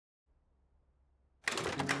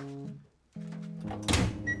I'm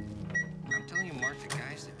telling you, Mark, the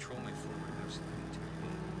guys that troll my former house,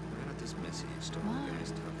 they're not this messy. It's still guys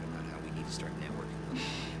talking about how we need to start networking.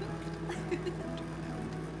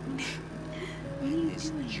 What are you This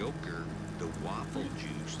doing? joker, the waffle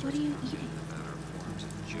juice, What are you eating? about our forms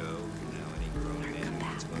of joke and how any grown man who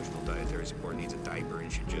needs emotional dietary support needs a diaper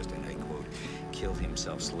and should just, and I quote, kill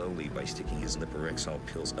himself slowly by sticking his Liparexol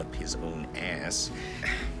pills up his own ass.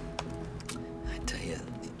 I tell you,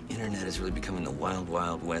 the internet is really becoming the wild,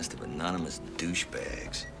 wild west of anonymous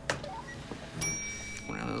douchebags.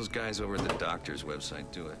 Well, those guys over at the doctor's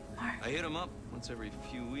website do it. Mark. I hit them up once every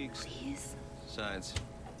few weeks. Please? Besides,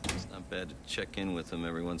 it's not bad to check in with them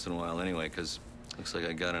every once in a while anyway, because looks like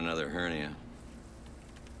I got another hernia.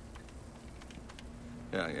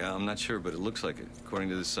 Yeah, I'm not sure, but it looks like it, according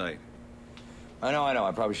to the site. I know.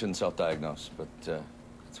 I probably shouldn't self-diagnose, but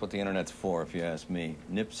that's what the internet's for, if you ask me.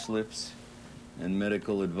 Nip slips and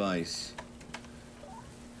medical advice.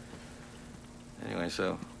 Anyway,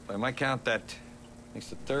 so by my count, that makes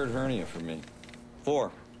the third hernia for me.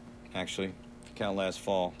 4, actually, if you count last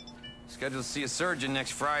fall. Scheduled to see a surgeon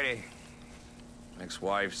next Friday.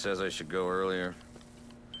 Ex-wife says I should go earlier.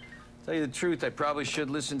 Tell you the truth, I probably should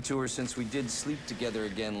listen to her since we did sleep together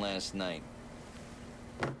again last night.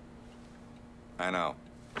 I know.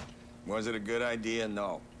 Was it a good idea?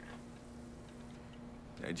 No.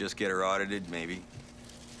 Did I just get her audited? Maybe.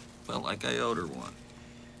 Felt like I owed her one.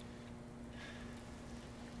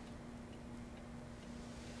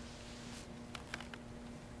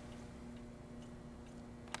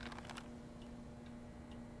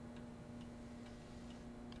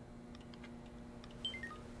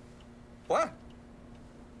 What?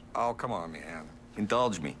 Oh, come on, man.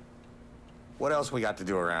 Indulge me. What else we got to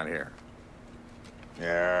do around here?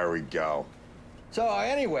 There we go. So,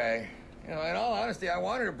 anyway, you know, in all honesty, I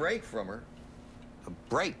wanted a break from her. A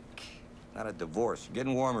break, not a divorce. You're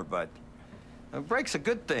getting warmer, bud. A break's a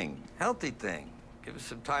good thing, healthy thing. Give us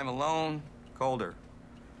some time alone, colder.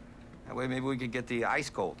 That way, maybe we could get the ice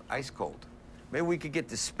cold. Maybe we could get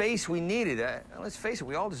the space we needed. Let's face it,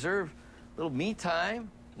 we all deserve a little me time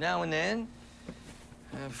now and then.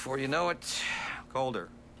 Before you know it, colder.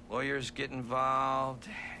 Lawyers get involved,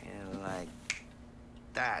 and like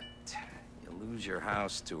that, you lose your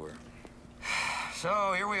house to her.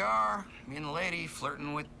 So here we are, me and the lady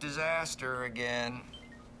flirting with disaster again.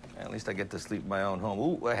 At least I get to sleep in my own home.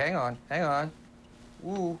 Ooh, hang on.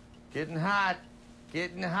 Ooh, getting hot.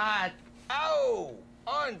 Ow!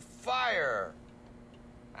 On fire!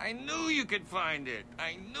 I knew you could find it.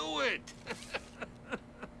 I knew it.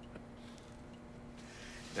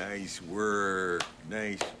 Nice work,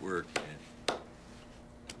 man.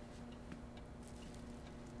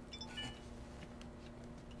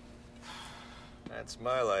 That's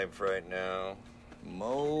my life right now.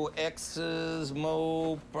 Mo exes,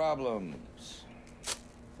 mo problems.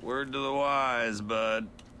 Word to the wise, bud.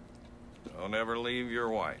 Don't ever leave your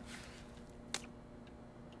wife.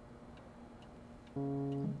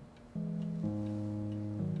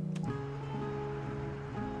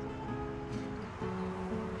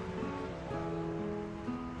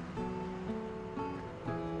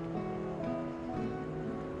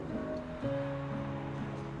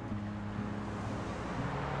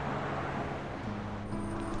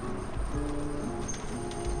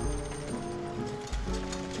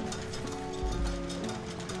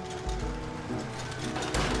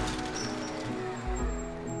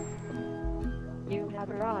 You have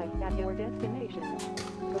arrived at your destination.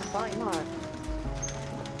 Goodbye, Mark.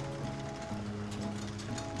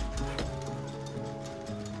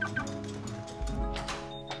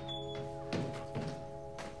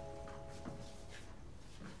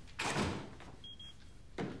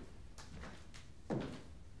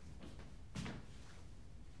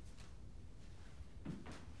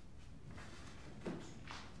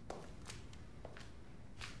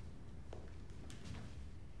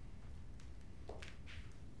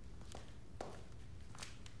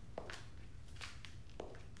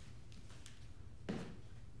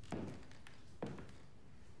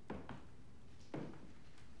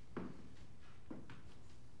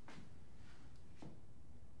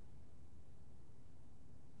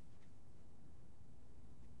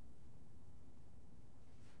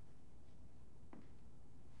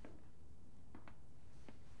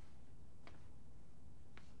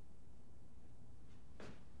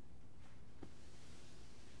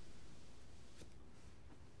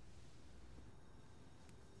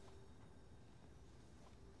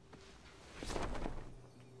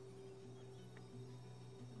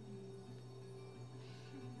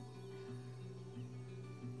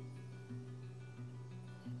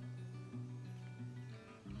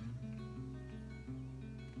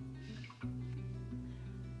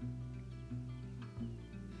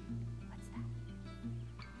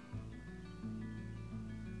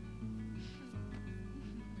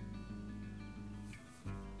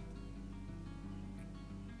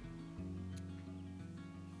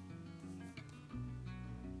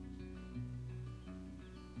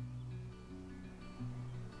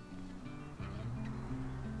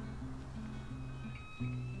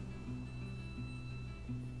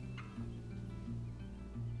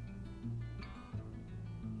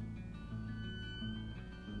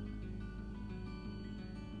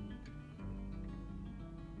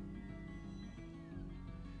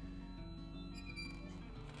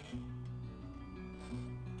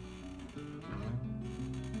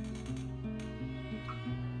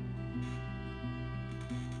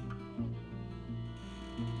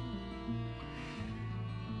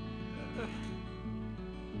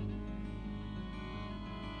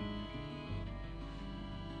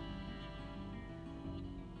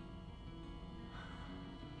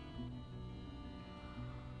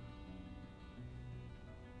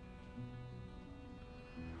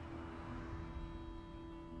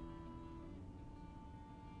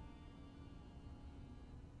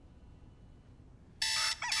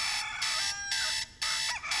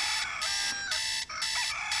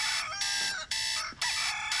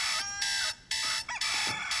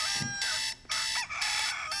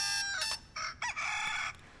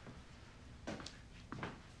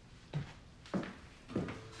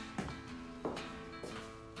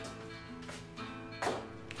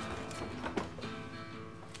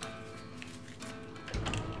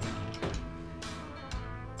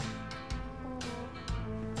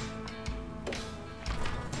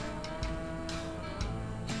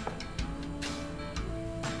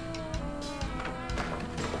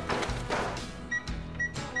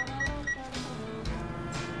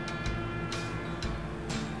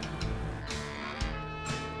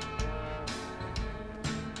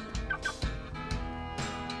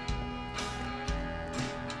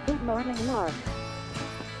 Good morning, Mark.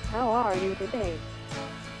 How are you today?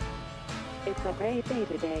 It's a great day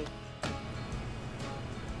today.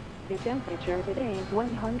 The temperature today is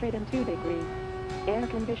 102 degrees. Air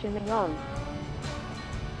conditioning on.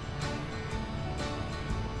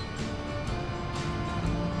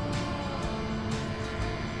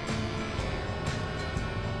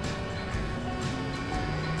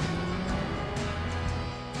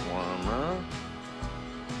 Warmer.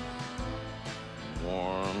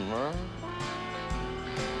 Warmer.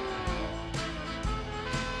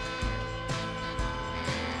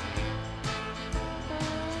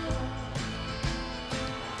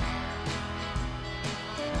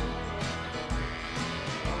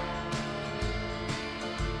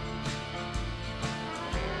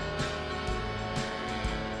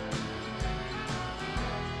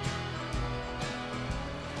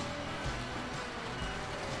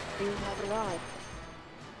 You have arrived.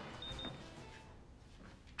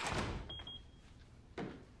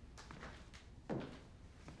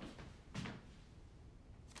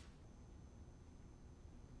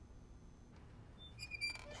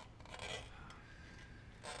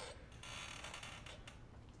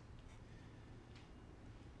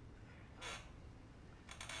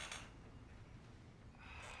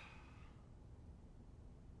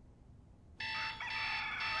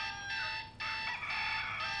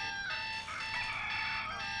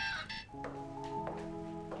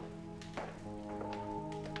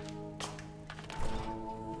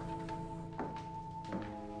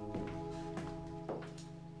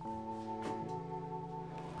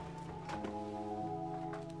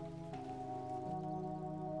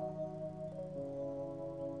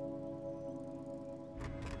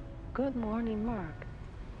 Good morning, Mark.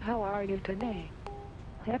 How are you today?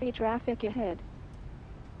 Heavy traffic ahead.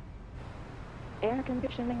 Air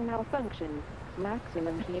conditioning malfunction.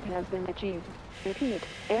 Maximum heat has been achieved. Repeat,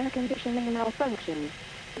 air conditioning malfunction.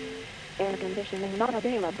 Air conditioning not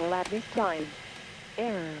available at this time.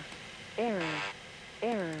 Error. Error.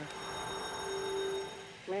 Error.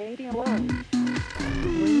 Radio on.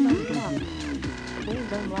 Windows locked.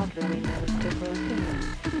 Please unlock the windows to proceed.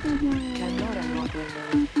 Cannot unlock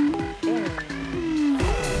windows. Error.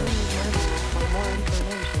 For more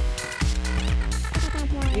information.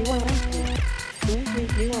 You are empty. Please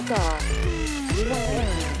review a car. You are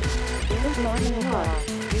error. Good morning, Mark.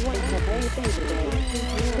 You are in a very day today.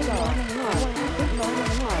 Good morning, Mark. Good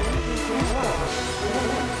morning, Mark.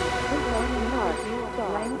 Good morning, Mark.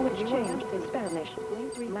 Language changed to Spanish.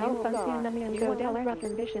 Malfuncionamiento del aire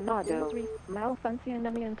acondicionado.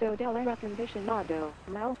 Malfuncionamiento del aire acondicionado.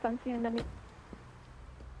 Malfuncionamiento.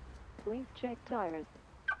 Please check tires.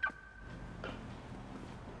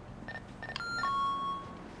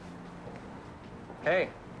 Hey.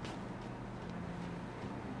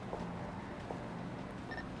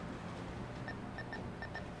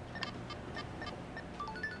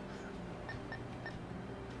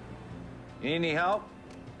 You need any help?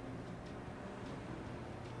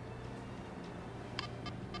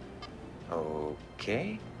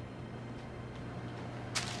 Okay.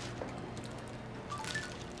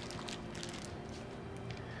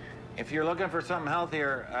 If you're looking for something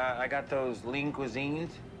healthier, I got those lean cuisines.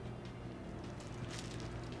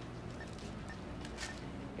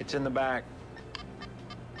 It's in the back.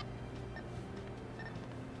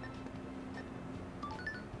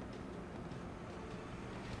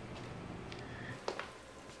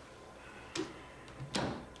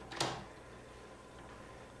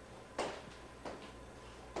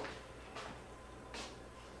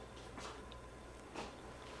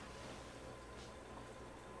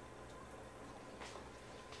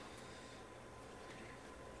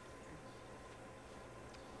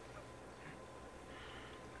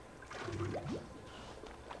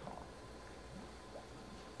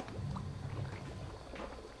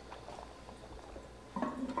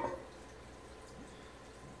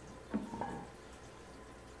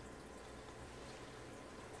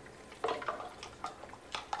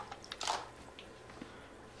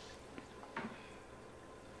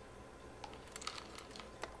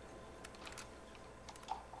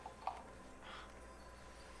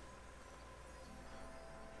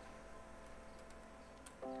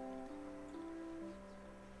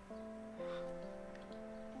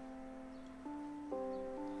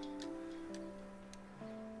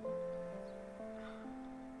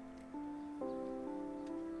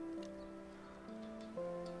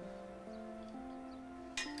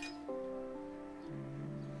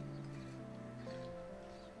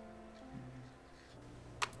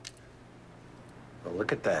 Well,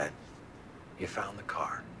 look at that. You found the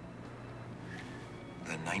car.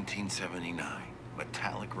 The 1979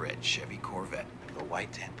 metallic red Chevy Corvette. the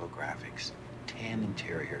white typographics, tan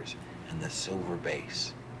interiors, and the silver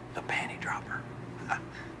base. The panty dropper.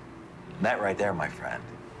 That right there, my friend,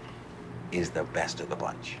 is the best of the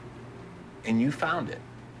bunch. And you found it.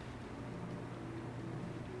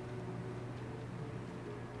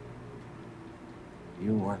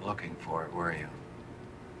 You weren't looking for it, were you?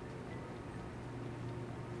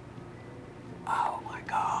 Oh, my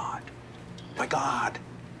God. My God.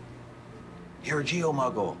 You're a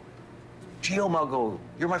geomuggle. Geomuggle.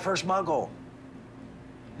 You're my first muggle.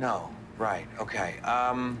 No, right, okay.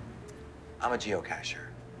 I'm a geocacher.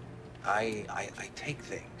 I take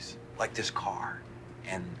things, like this car,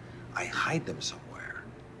 and I hide them somewhere.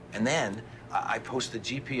 And then I post the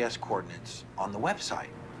GPS coordinates on the website.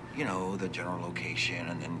 You know, the general location,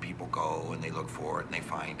 and then people go and they look for it and they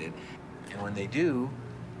find it. And when they do,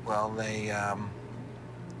 well, they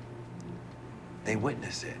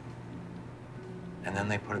witness it. And then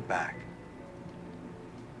they put it back.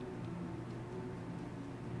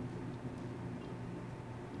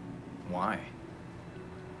 Why?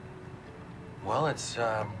 Well, it's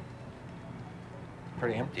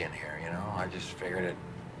pretty empty in here, you know? I just figured it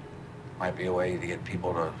might be a way to get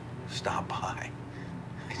people to stop by.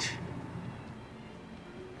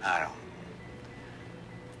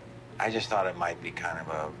 I just thought it might be kind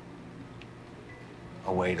of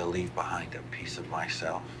a way to leave behind a piece of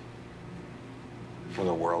myself for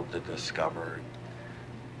the world to discover.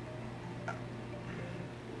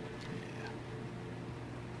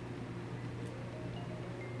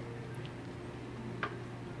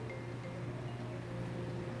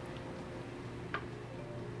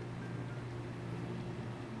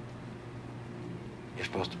 You're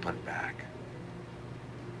supposed to put it back.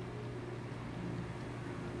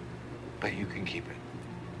 But you can keep it.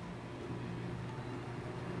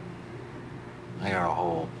 I got a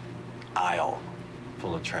whole aisle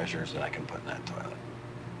full of treasures that I can put in that toilet.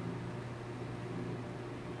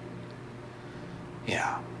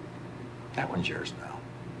 Yeah, that one's yours now.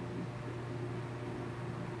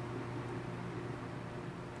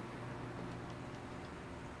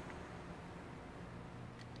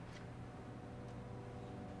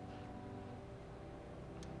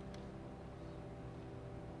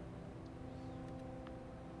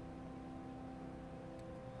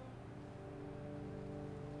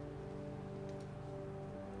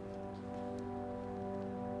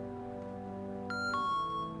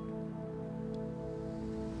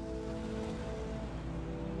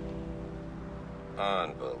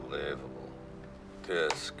 Unbelievable.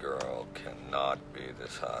 This girl cannot be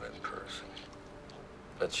this hot in person.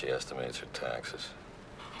 Bet she estimates her taxes.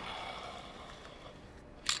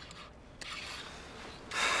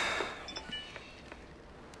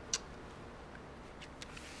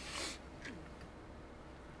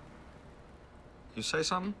 You say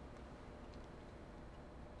something?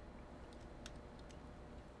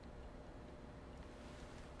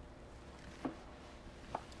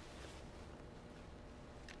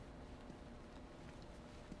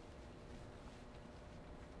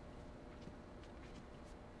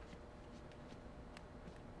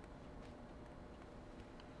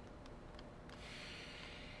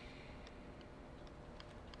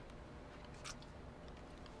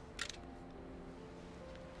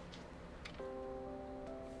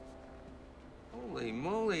 Holy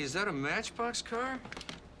moly, is that a Matchbox car?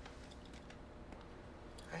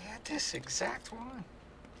 I had this exact one.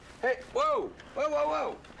 Hey, whoa! Whoa, whoa,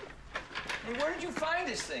 whoa! Hey, where did you find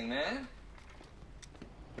this thing, man?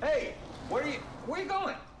 Hey, where are you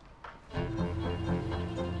going?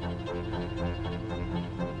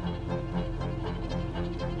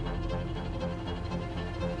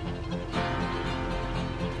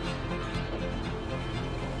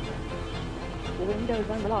 Windows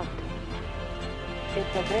unlocked.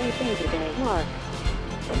 It's a very busy day. Mark.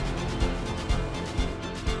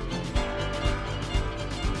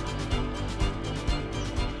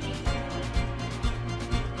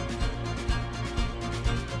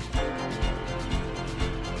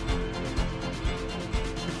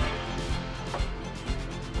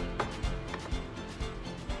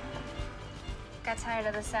 Got tired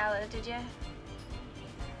of the salad, did you?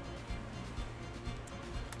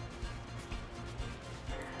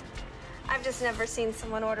 I've just never seen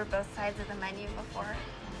someone order both sides of the menu before.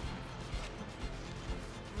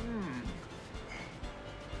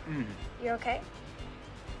 You okay?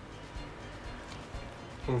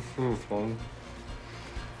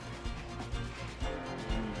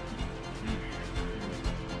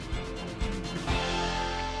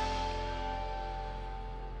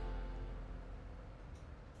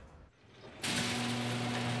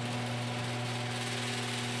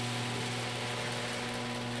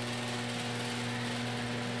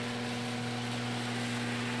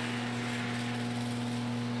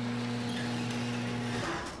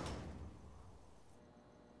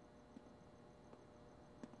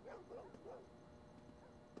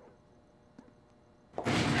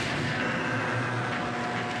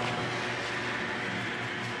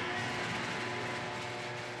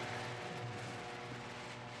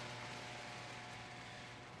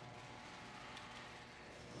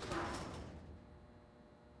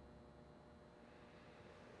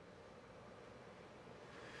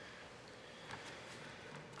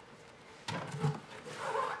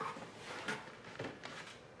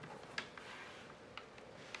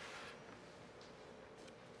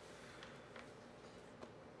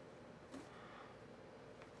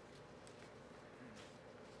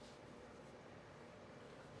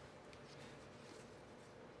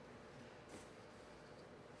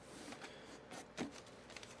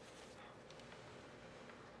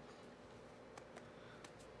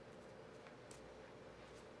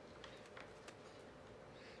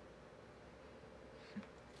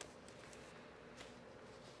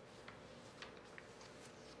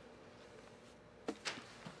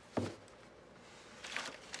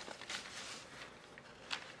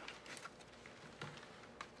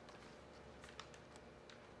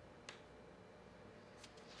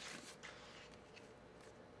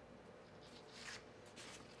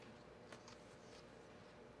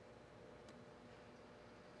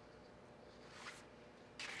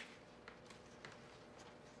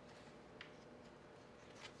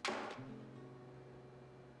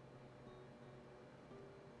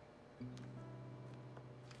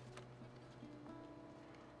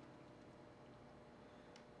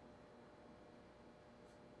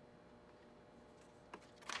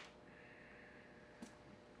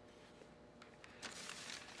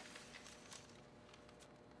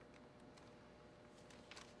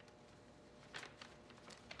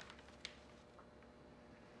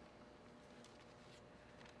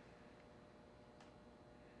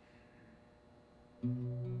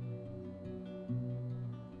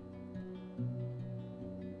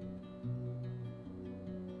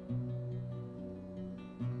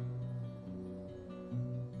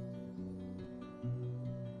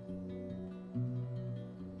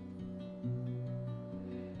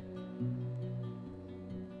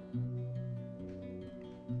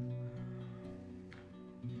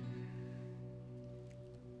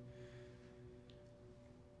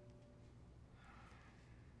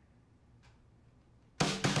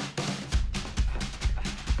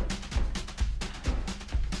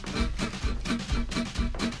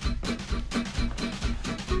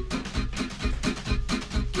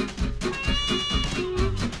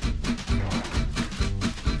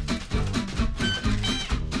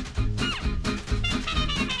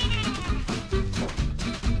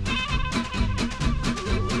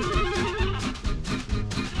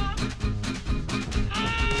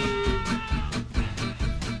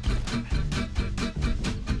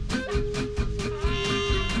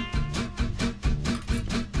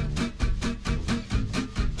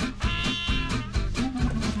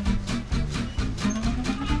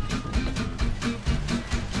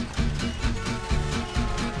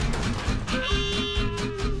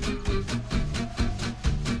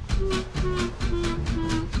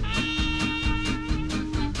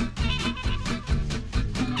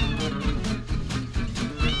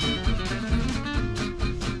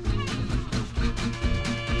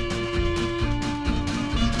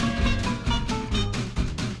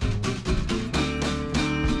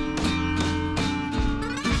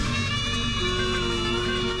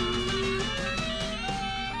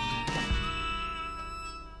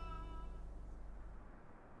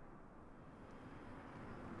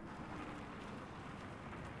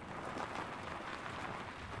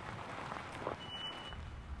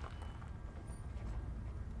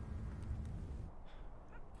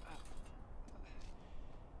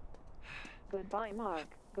 Goodbye, Mark.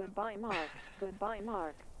 Goodbye, Mark. Goodbye,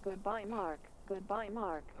 Mark. Goodbye, Mark. Goodbye,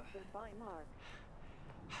 Mark. Goodbye, Mark.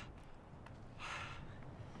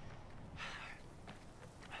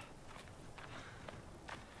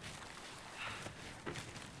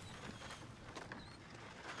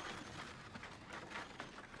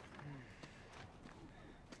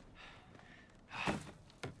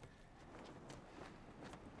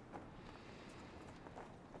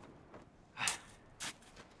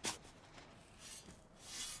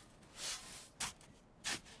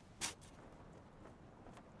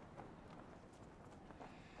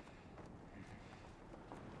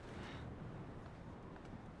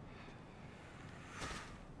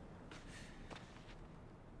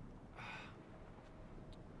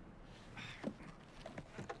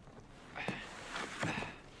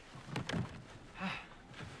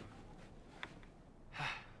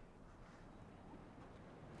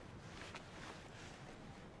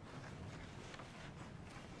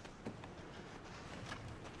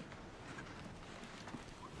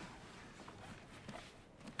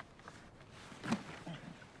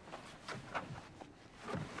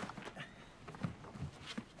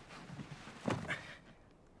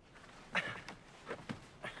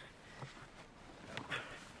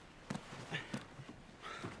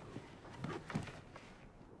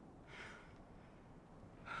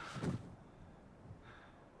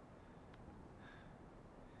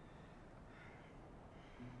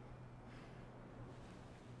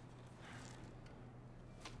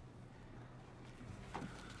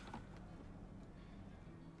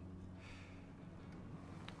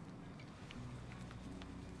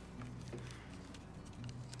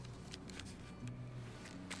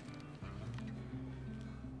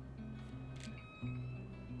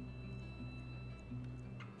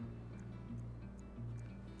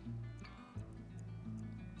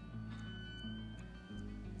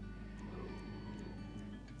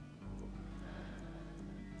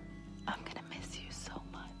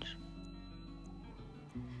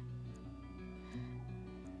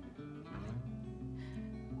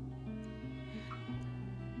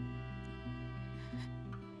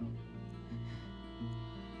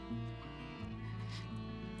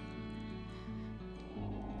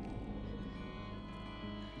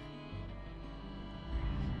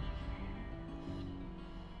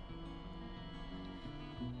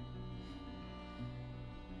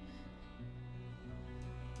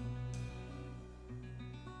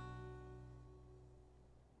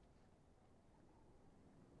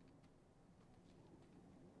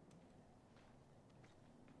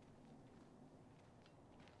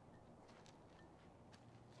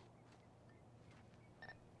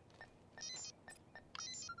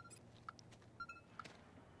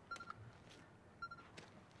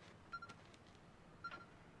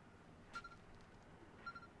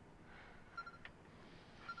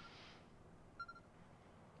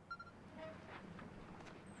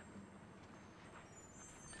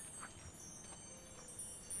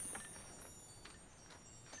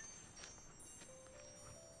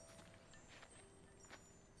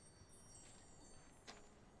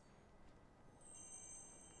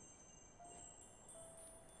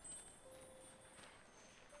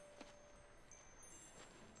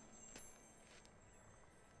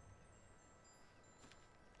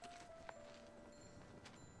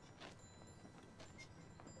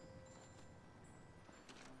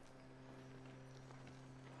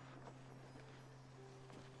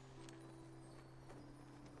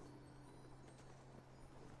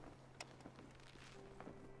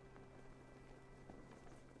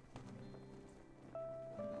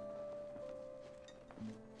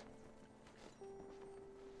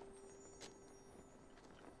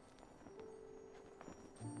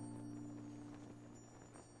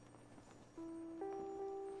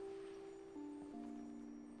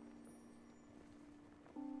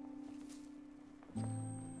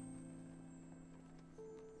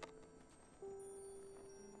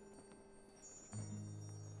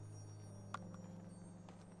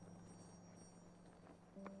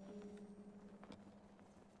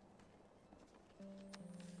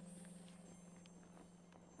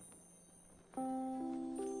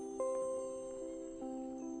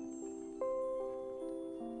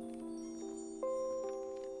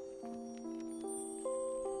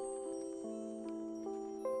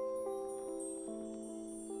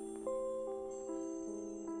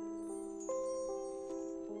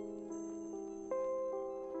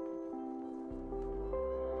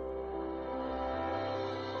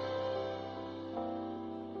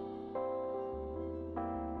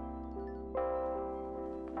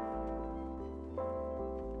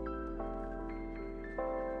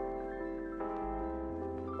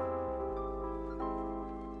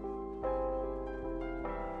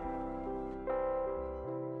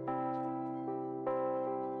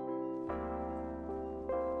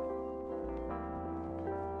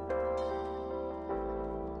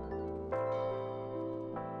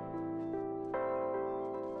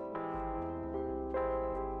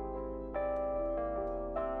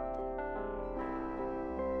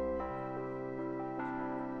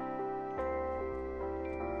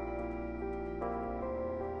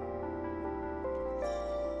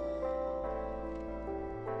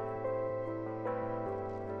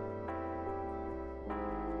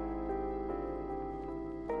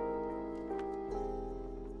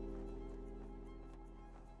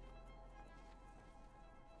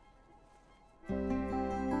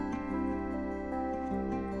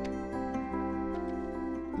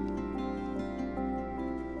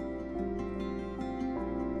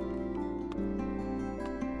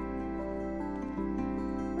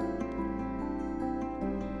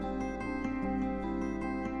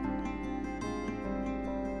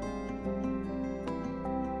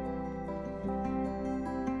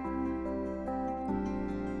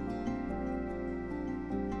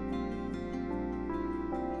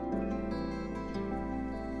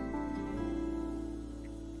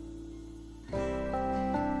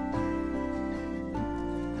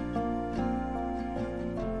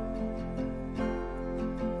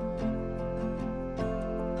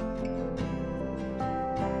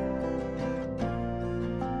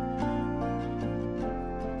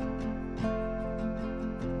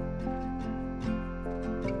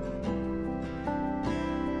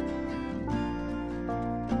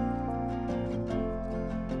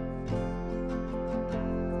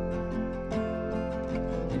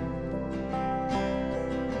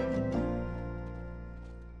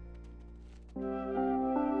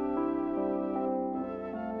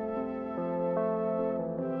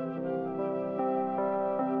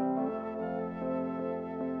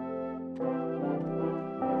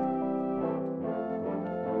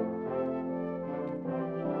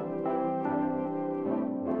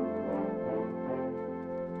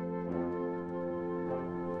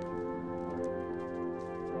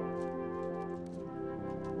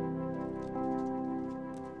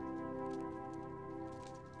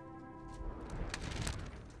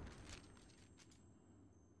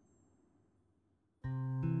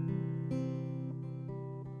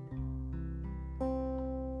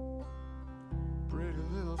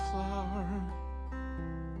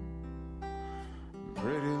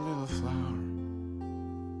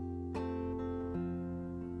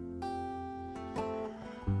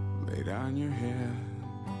 Lay down your head.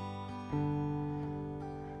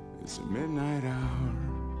 It's a midnight hour.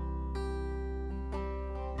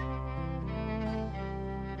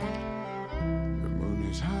 The moon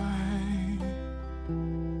is high.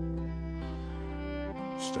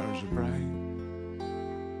 Stars are bright.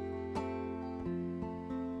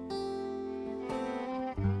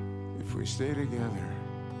 If we stay together,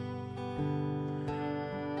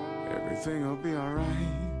 everything will be all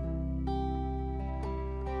right.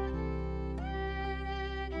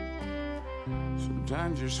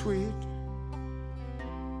 Sometimes you're sweet,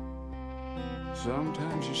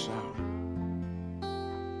 sometimes you're sour.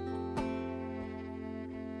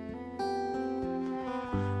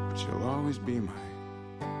 But you'll always be my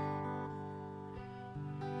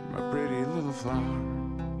pretty little flower.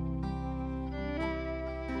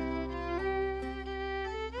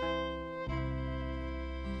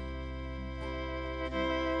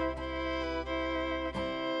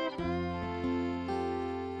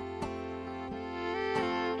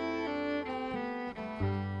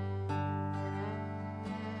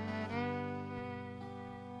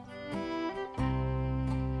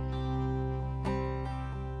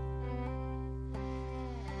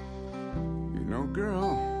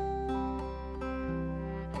 Girl,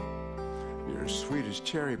 you're as sweet as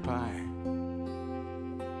cherry pie.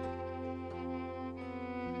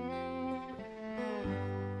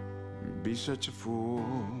 Be such a fool,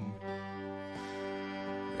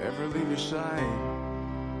 ever leave your side.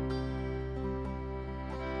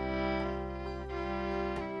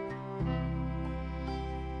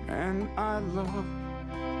 And I love the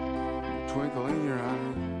twinkle in your eye.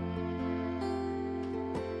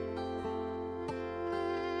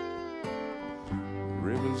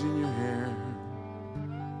 Ribbons in your hair,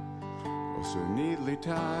 oh so neatly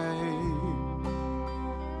tied.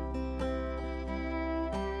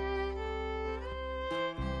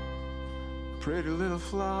 Pretty little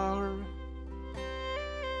flower,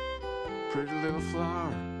 pretty little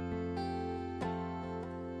flower.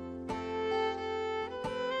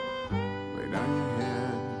 Lay down your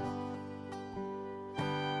head,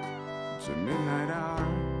 it's a midnight hour.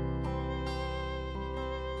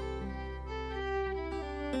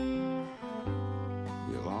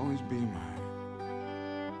 Always be my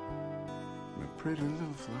pretty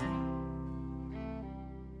little flower.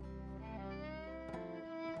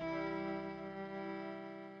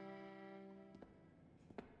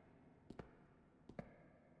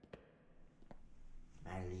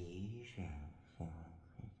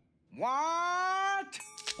 One.